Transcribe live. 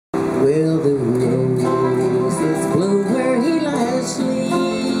Will the roses bloom where he lies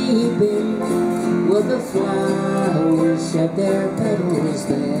sleeping? Will the flowers shed their petals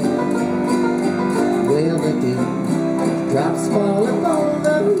there? Will the dew drops fall upon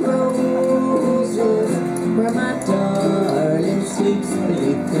the roses where my darling sleeps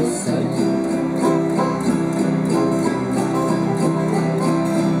beneath the sun?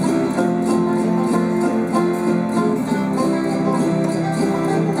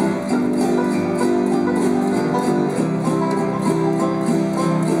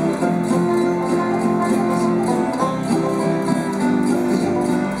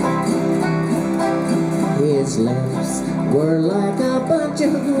 His lips were like a bunch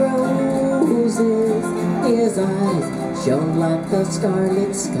of roses. His eyes shone like the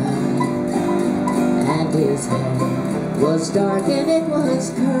starlit sky. And his hair was dark and it was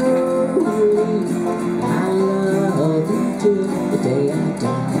curly. I love him till the day I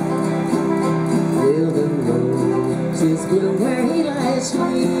die. Will the roses bloom where he lies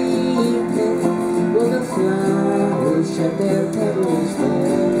sleeping? Will the flowers shed their petals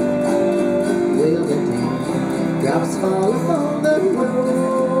there? Will the drops fall upon the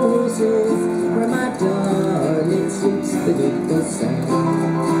roses where my darling sleeps beneath the sun?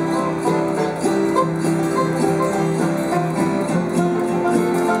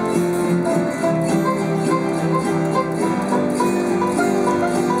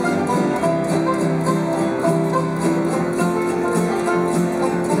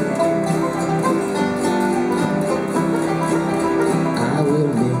 I will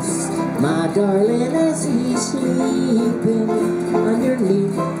miss my darling as he's sleeping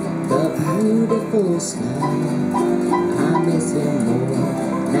underneath the beautiful sky. I miss him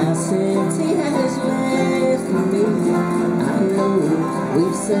more now since he has left me. I know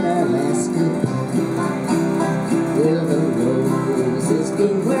we've said our last goodbye. Will the roses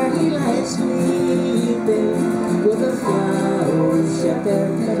bloom where he lies sleeping? Will the flowers shed their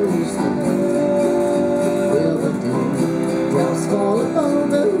petals there? Will the dew drops fall upon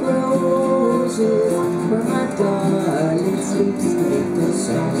the roses where my darling sleeps beneath the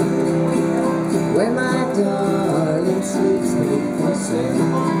sun? Where my darling sleeps beneath the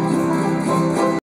sun?